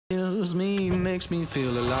Kills me, makes me feel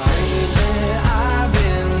alive. Lately, I've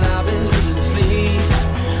been losing sleep,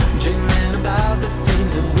 dreaming about the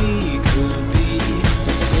things that we could be.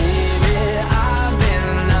 Baby, I've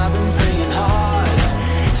been praying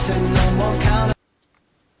hard, said no more count.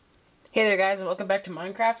 Hey there guys, and welcome back to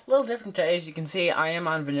Minecraft. A little different today. As you can see, I am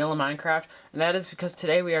on vanilla Minecraft, and that is because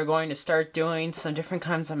today we are going to start doing some different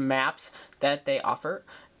kinds of maps that they offer,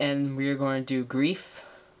 and we are going to do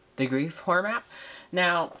the Grief horror map.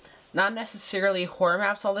 Now, not necessarily horror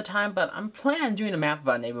maps all the time, but I'm planning on doing a map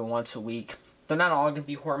about maybe once a week. They're not all going to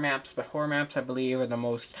be horror maps, but horror maps I believe are the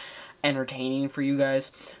most entertaining for you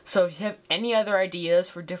guys. So if you have any other ideas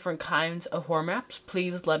for different kinds of horror maps,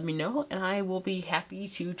 please let me know, and I will be happy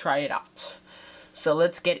to try it out. So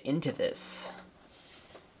let's get into this.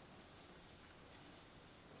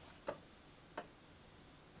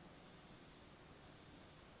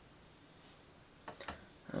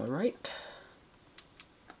 Alright.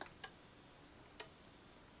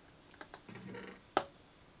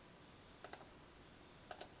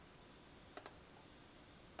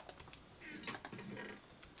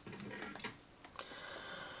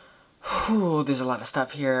 Whew, there's a lot of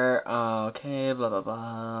stuff here. Okay, blah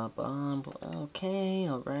blah blah, okay,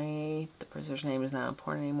 alright. The prisoner's name is not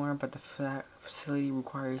important anymore, but the facility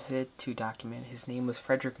requires it to document. His name was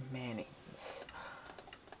Frederick Mannings.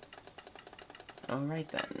 Alright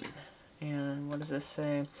then. And what does this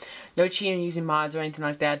say? No cheating using mods or anything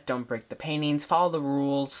like that. Don't break the paintings. Follow the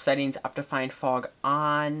rules. Settings, Optifine fog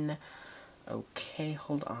on. Okay,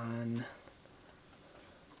 hold on.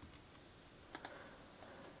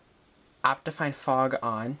 Optifine fog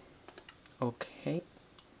on. Okay.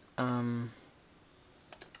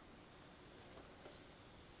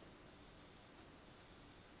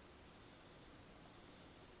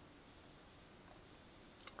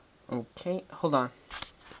 Okay, hold on.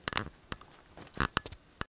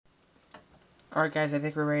 Alright guys, I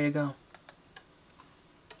think we're ready to go.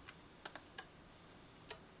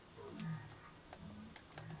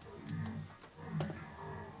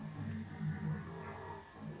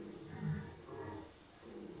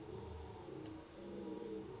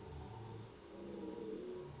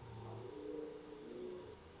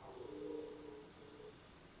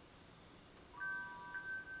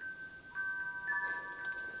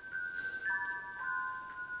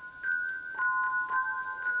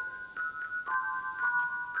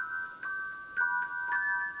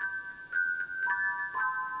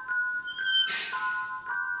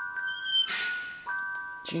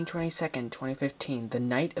 June 22nd, 2015, the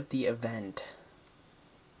night of the event.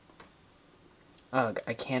 Ugh,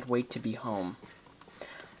 I can't wait to be home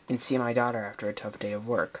and see my daughter after a tough day of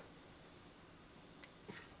work.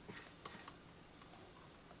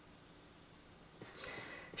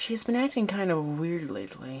 She's been acting kind of weird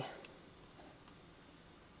lately.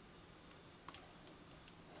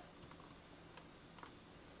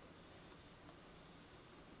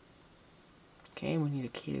 Okay, we need a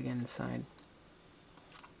key to get inside.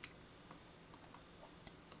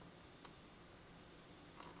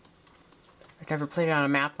 I've never played on a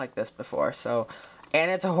map like this before, so... And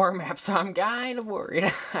it's a horror map, so I'm kind of worried.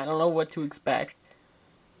 I don't know what to expect.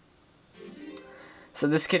 So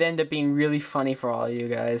this could end up being really funny for all you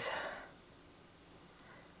guys.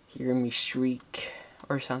 Hearing me shriek,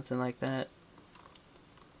 or something like that.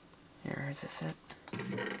 Here, is this it?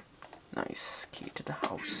 Nice. Key to the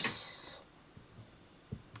house.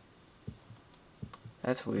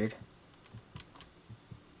 That's weird.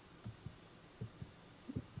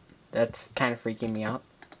 That's kind of freaking me out.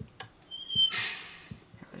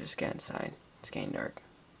 Let's just get inside. It's getting dark.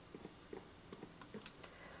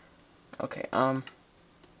 Okay, let's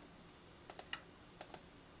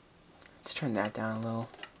turn that down a little.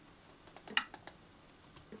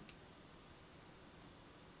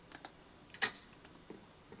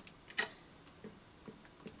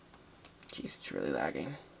 Jeez, it's really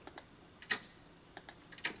lagging.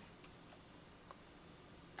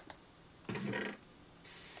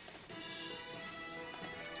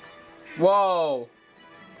 Whoa!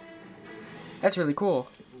 That's really cool.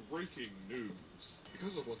 Breaking news.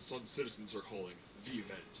 Because of what some citizens are calling the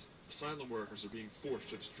event, asylum workers are being forced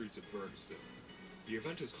to the streets of Burnsville. The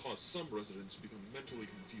event has caused some residents to become mentally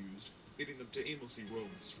confused, leading them to aimlessly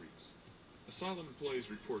roam the streets. Asylum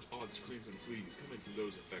employees report odd screams and pleas coming from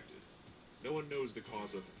those affected. No one knows the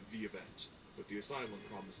cause of the event, but the asylum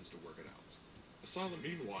promises to work it out. Asylum,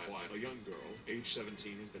 meanwhile, a young girl, age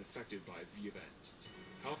 17, has been affected by the event.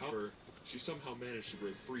 However, she somehow managed to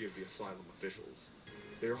break free of the asylum officials.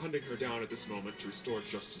 They are hunting her down at this moment to restore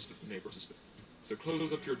justice to the neighbors. So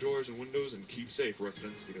close up your doors and windows and keep safe,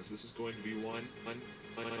 residents, because this is going to be one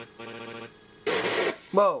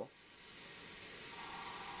Whoa.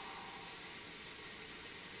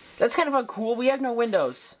 That's kind of uncool. We have no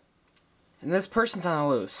windows. And this person's on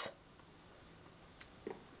the loose.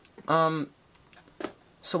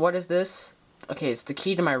 So what is this? Okay, it's the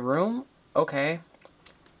key to my room. Okay.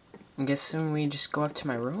 I'm guessing we just go up to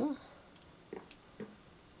my room?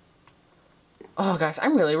 Oh, guys,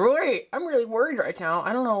 I'm really worried. I'm really worried right now.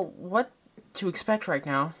 I don't know what to expect right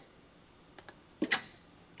now.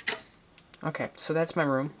 Okay, so that's my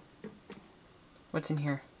room. What's in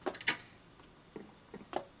here?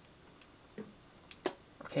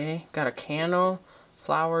 Okay, got a candle,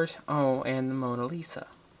 flowers, oh, and the Mona Lisa.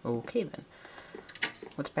 Okay, then.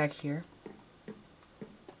 What's back here?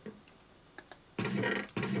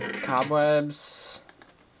 Cobwebs.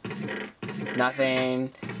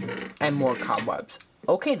 Nothing. And more cobwebs.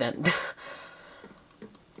 Okay, then.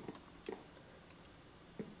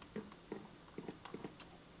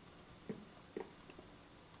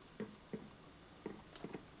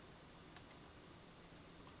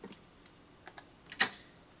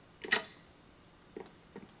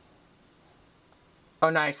 Oh,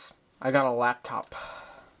 nice. I got a laptop.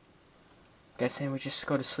 Guessing we just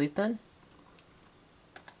go to sleep then?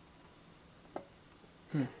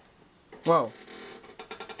 Whoa.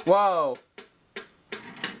 Whoa!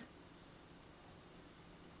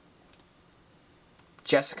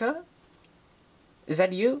 Jessica? Is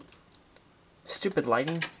that you? Stupid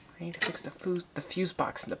lighting. I need to fix the fuse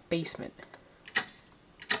box in the basement.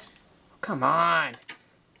 Come on!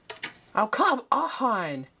 Oh, come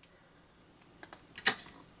on!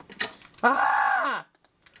 Ah!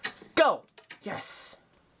 Go! Yes!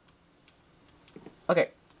 Okay.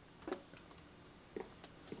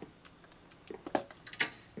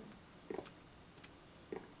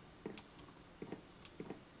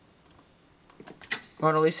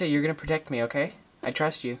 Mona Lisa, you're gonna protect me, okay? I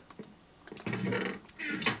trust you.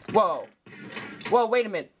 Whoa! Whoa, wait a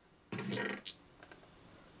minute!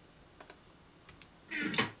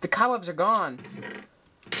 The cobwebs are gone.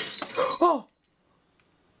 Oh!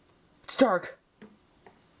 It's dark.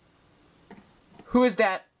 Who is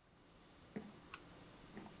that?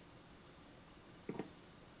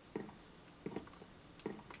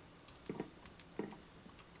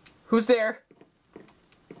 Who's there?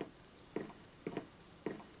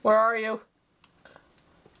 Where are you?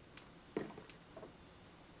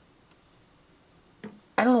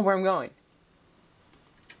 I don't know where I'm going.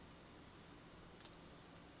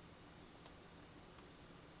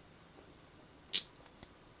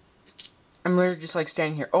 I'm literally just like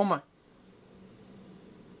standing here. Oh my.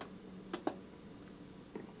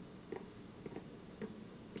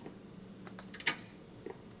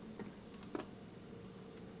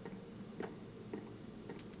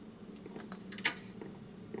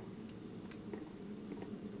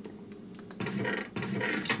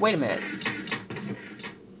 Wait a minute.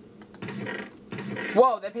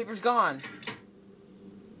 Whoa, that paper's gone.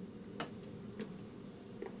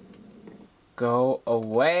 Go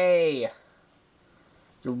away.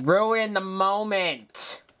 You're ruining the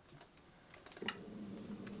moment.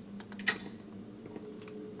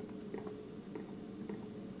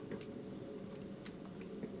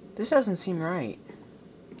 This doesn't seem right.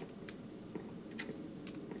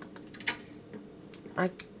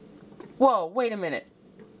 Whoa, wait a minute.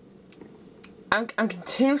 I'm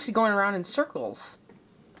continuously going around in circles.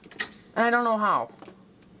 And I don't know how.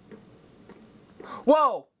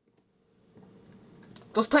 Whoa!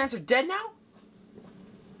 Those plants are dead now?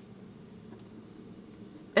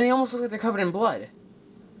 And they almost look like they're covered in blood.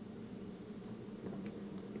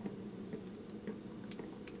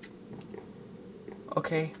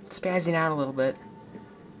 Okay, it's spazzing out a little bit.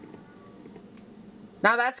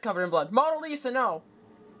 Now that's covered in blood. Mona Lisa, no!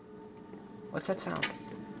 What's that sound?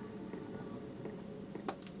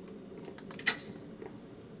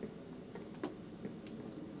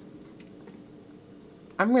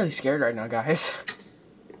 I'm really scared right now, guys.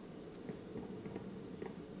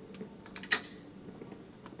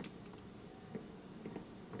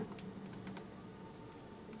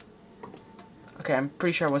 Okay, I'm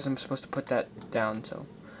pretty sure I wasn't supposed to put that down, so...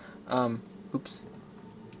 oops.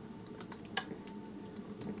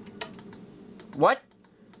 What?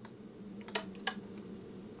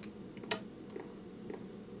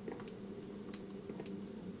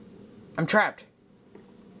 I'm trapped.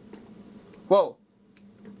 Whoa.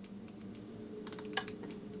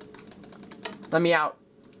 Let me out.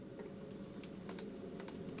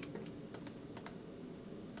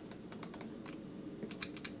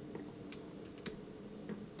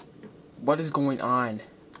 What is going on?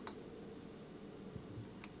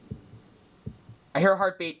 I hear a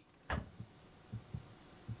heartbeat.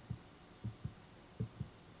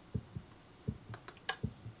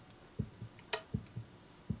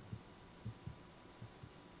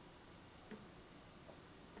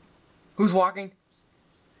 Who's walking?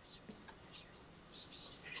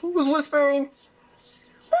 Who's whispering?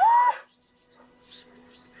 Ah!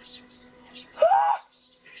 Ah!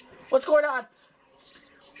 What's going on?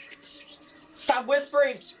 Stop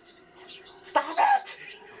whispering! Stop it!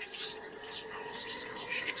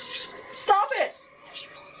 Stop it!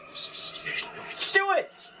 Just do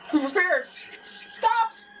it! I'm prepared!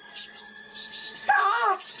 Stop!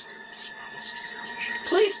 Stop!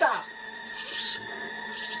 Please stop!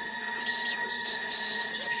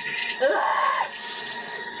 Ugh!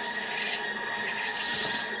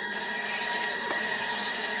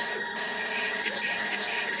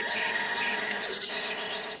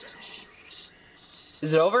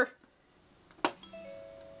 Is it over?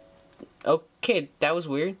 Okay, that was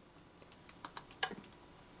weird.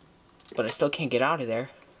 But I still can't get out of there.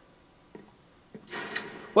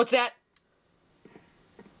 What's that?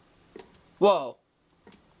 Whoa.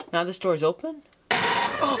 Now this door's open?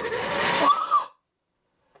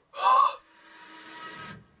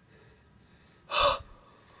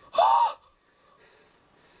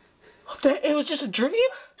 It was just a dream?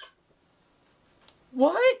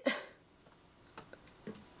 What?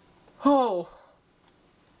 Oh.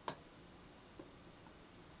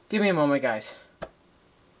 Give me a moment, guys.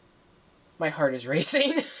 My heart is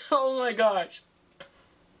racing. Oh my gosh.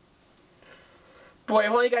 Boy,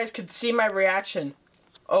 if only you guys could see my reaction.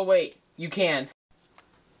 Oh wait, you can.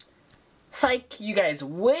 Psych, you guys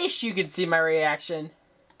wish you could see my reaction.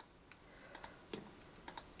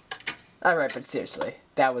 Alright, but seriously,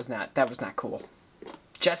 that was not cool.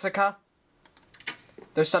 Jessica,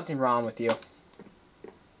 there's something wrong with you.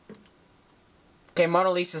 Okay,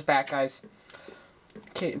 Mona Lisa's back, guys.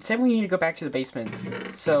 Okay, it said we need to go back to the basement.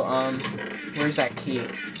 So, where's that key?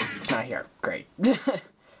 It's not here. Great.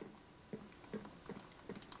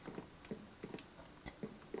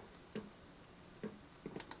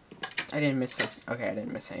 I didn't miss it. Okay, I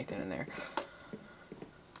didn't miss anything in there.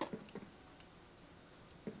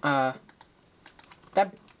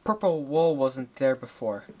 That purple wool wasn't there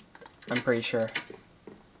before. I'm pretty sure.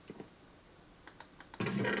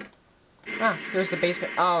 Ah, here's the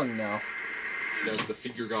basement. Oh no. As the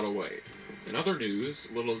figure got away. In other news,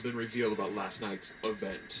 little has been revealed about last night's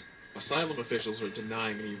event. Asylum officials are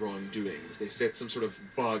denying any wrongdoings. They said some sort of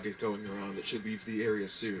bug going around that should leave the area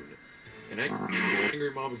soon. An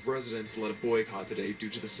angry mob of residents led a boycott today due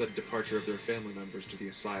to the sudden departure of their family members to the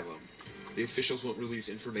asylum. The officials won't release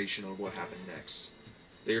information on what happened next.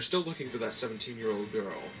 They are still looking for that 17-year-old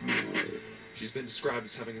girl. She's been described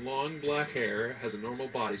as having long black hair, has a normal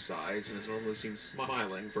body size, and is normally seen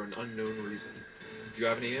smiling for an unknown reason. If you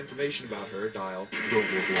have any information about her, dial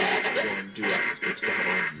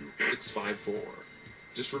 654.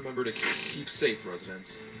 Just remember to keep safe,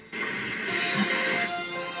 residents.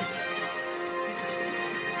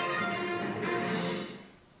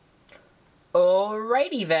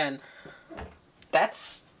 Alrighty then.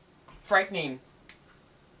 That's frightening.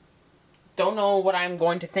 Don't know what I'm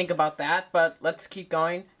going to think about that, but let's keep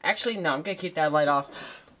going. Actually, no, I'm gonna keep that light off.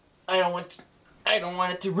 I don't want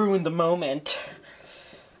it to ruin the moment.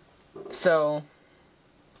 So,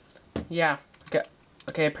 yeah.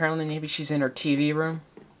 Okay, apparently maybe she's in her TV room.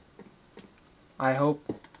 I hope.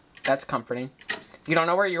 That's comforting. You don't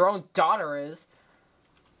know where your own daughter is.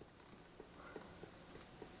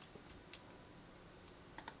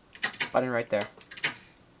 Button right there.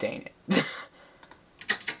 Dang it.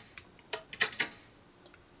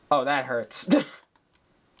 Oh, that hurts.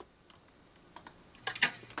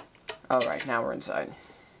 Alright, now we're inside.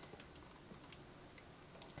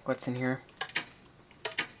 What's in here?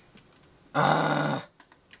 Alright,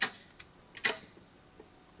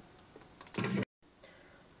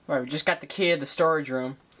 we just got the key to the storage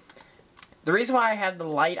room. The reason why I have the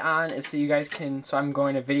light on is so you guys can, so I'm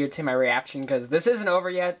going to videotape my reaction, because this isn't over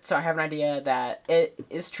yet, so I have an idea that it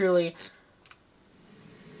is truly...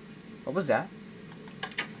 What was that?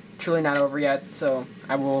 Truly not over yet, so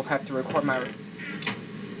I will have to record my...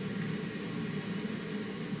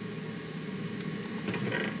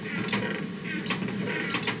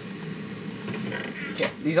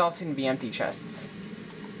 Okay, these all seem to be empty chests.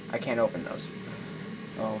 I can't open those.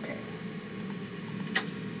 Oh, okay.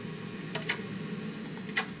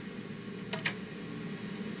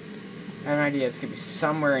 I have an idea, it's gonna be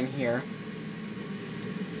somewhere in here.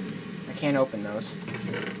 I can't open those.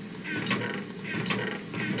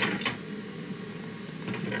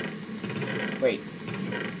 Wait.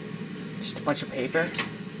 Just a bunch of paper?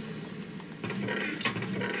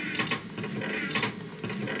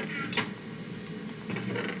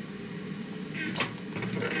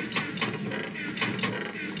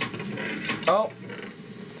 Oh.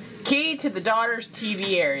 Key to the daughter's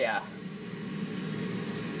TV area.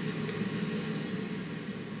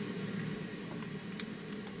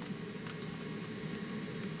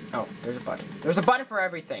 Oh, there's a button. There's a button for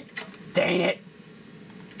everything. Dang it.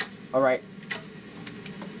 Alright.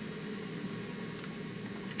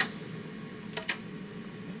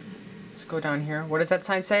 Let's go down here. What does that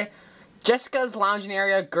sign say? Jessica's lounging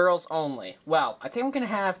area, girls only. Well, I think I'm gonna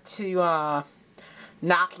have to,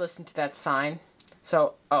 not listen to that sign.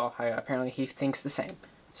 So, oh, apparently he thinks the same.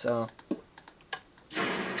 So.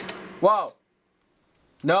 Whoa.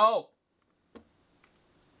 No.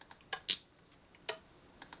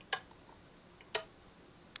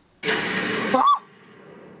 Ah!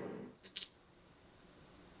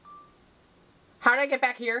 How did I get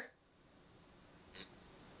back here?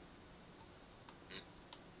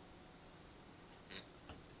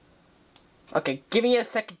 Okay, give me a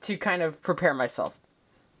second to kind of prepare myself.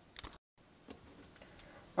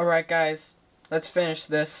 Alright guys, let's finish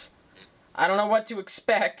this. I don't know what to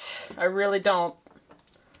expect. I really don't.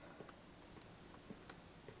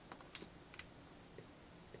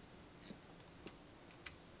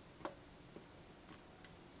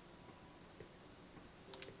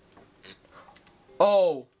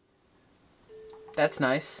 Oh. That's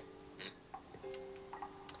nice.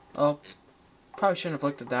 Oh. Probably shouldn't have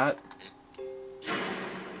looked at that.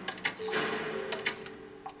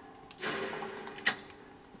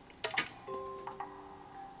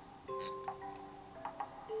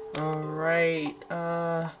 Alright,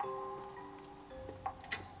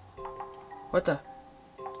 what the?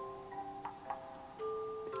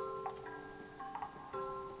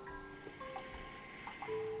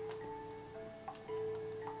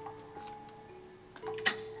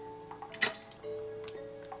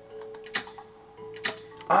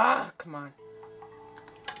 Ah, come on.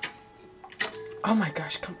 Oh my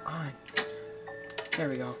gosh, come on. There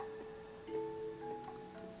we go.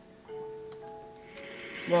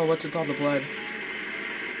 Whoa, what's with all the blood?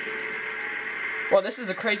 Well, this is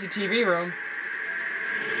a crazy TV room.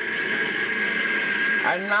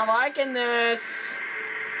 I'm not liking this.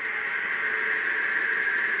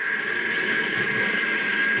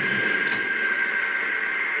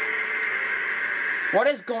 What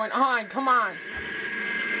is going on? Come on.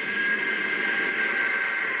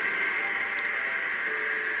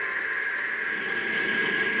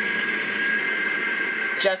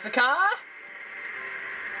 Jessica?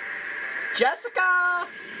 Jessica!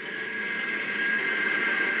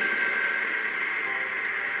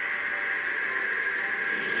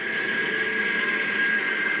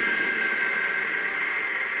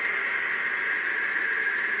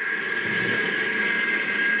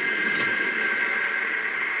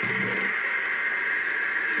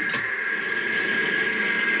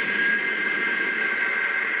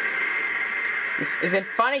 This isn't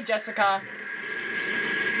funny, Jessica.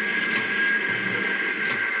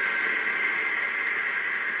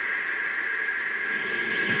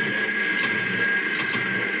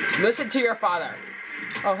 Listen to your father.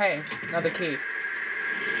 Oh, hey, another key.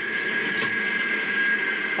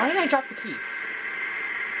 Why did I drop the key?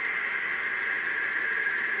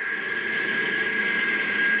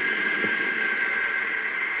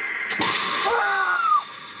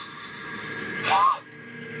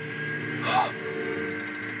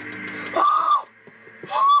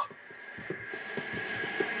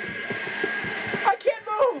 I can't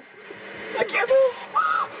move! I can't move!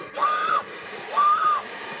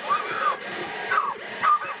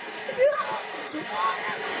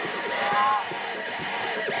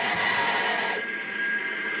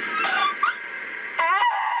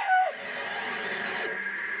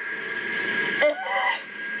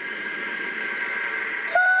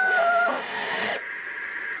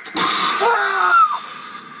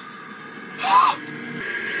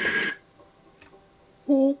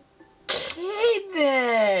 Okay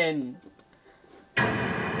then.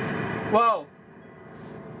 Whoa.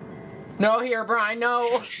 No, here, Brian,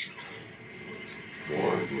 no.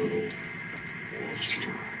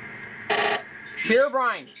 Here,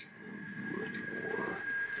 Brian.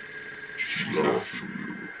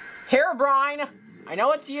 Here, Brian. I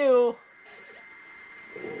know it's you.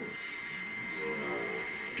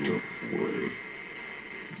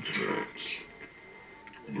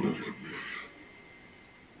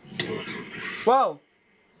 Whoa.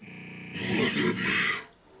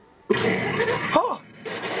 Oh.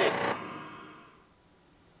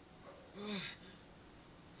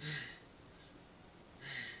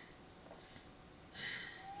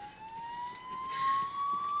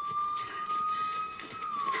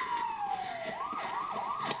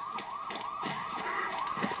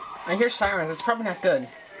 I hear sirens. It's probably not good.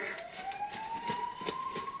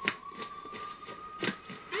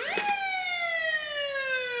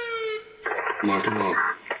 Lock him up.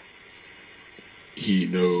 He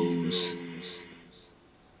knows.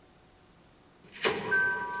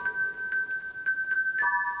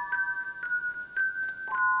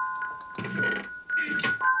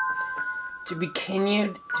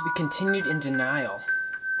 be continued in denial.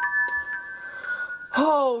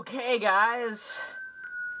 Okay, guys.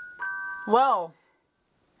 Well,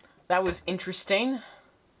 that was interesting.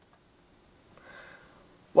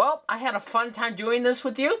 Well, I had a fun time doing this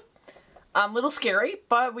with you. A little scary,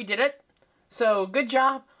 but we did it. So, good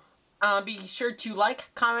job. Be sure to like,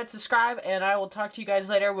 comment, subscribe, and I will talk to you guys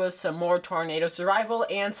later with some more tornado survival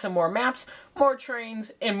and some more maps, more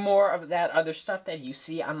trains, and more of that other stuff that you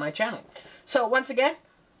see on my channel. So, once again,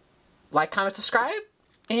 like, comment, subscribe,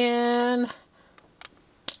 and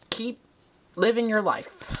keep living your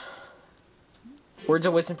life. Words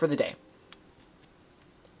of wisdom for the day.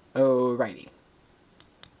 Alrighty.